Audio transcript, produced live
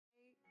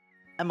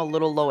am a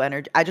little low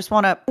energy. I just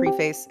want to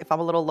preface if I'm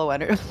a little low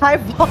energy. Hi,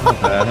 Vox.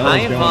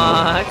 Hi,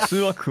 Vox.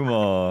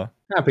 𝐀𝐬𝐭𝐞𝐫.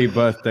 Happy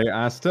birthday,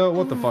 Aster.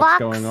 What the fuck's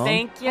going on?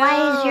 Thank you.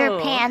 Why is your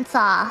pants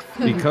off?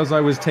 Because I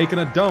was taking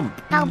a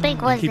dump. How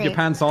big was Keep it? your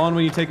pants on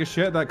when you take a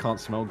shit. That can't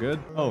smell good.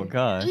 Oh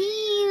gosh.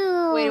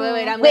 Ew. Wait.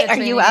 I'm Wait, gonna are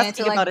turn you it asking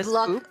to, about like, a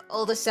block scoop?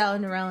 all the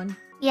sound around.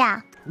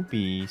 Yeah.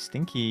 Poopy,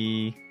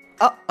 stinky.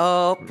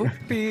 Uh-oh,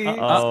 poopy.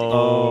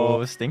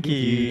 Uh-oh,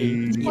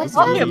 stinky. What's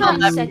talking that about in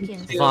that?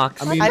 seconds?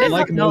 Vox. I mean, I didn't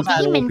like know most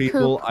that. normal Demon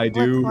people, poop I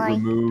do look like.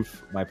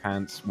 remove my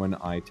pants when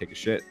I take a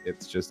shit.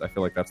 It's just, I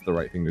feel like that's the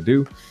right thing to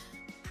do.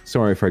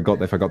 Sorry if I got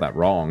that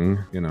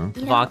wrong, you know.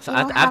 You Vox, don't-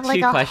 I you don't have like,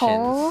 two a questions.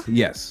 hole?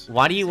 Yes.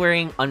 Why are you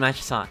wearing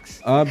unmatched socks?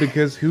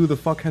 Because who the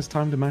fuck has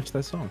time to match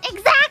their socks?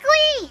 Exactly!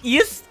 You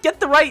just get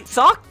the right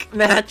sock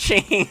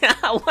matching.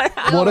 What What if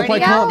I already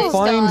can't have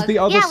find this the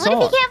other Yeah, what if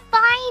you sock? can't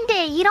find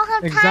it? You don't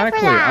have time Exactly.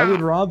 for that. I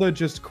would rather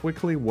just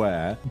quickly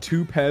wear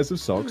 2 pairs of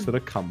socks that are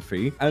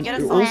comfy. And Get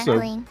a sock. also,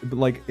 Exactly.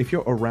 like, if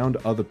you're around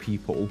other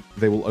people,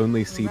 they will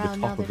only see the Around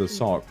top of other the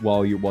sock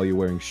while you're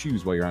wearing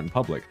shoes while you're out in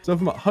public. So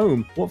if I'm at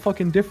home, what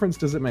fucking difference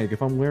does it make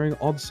if I'm wearing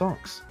odd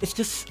socks? It's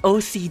just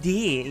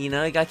OCD, you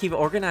know? You gotta keep it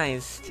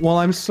organized. Well,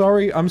 I'm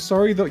sorry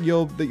that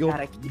your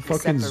Gotta keep it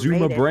fucking Zoomer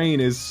separated. brain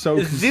is so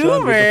concerned with the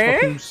Zoomer?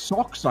 fucking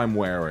socks I'm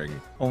wearing.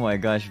 Oh my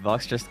gosh,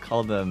 Vox just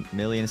called a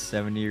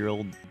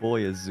 1,070,000-year-old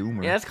boy a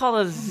zoomer. Yeah, it's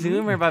called a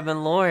zoomer by my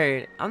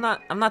lord. I'm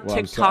not Well, I'm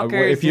TikToker.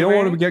 sorry. If you don't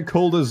want to zoomer. get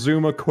called a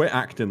Zoomer, quit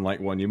acting like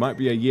one. You might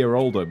be a year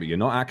older, but you're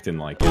not acting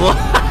like it.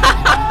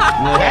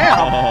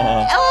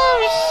 Oh,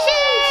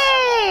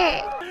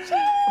 shit!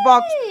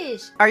 Vox,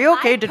 Sheesh. are you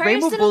okay? I Did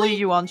Rainbow bully personally-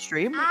 you on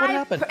stream? What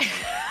happened?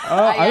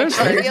 I don't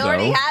actually, think we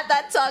already so. had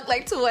that talk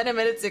like 20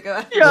 minutes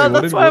ago. Yeah,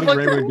 Wait, that's why I'm what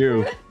like, did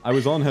Rainbow do? I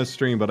was on her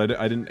stream, but I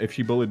didn't. If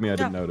she bullied me, I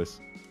didn't notice.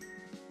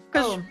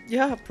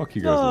 yeah. Fuck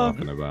you guys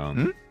laughing about?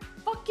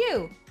 Fuck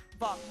you.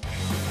 Vox.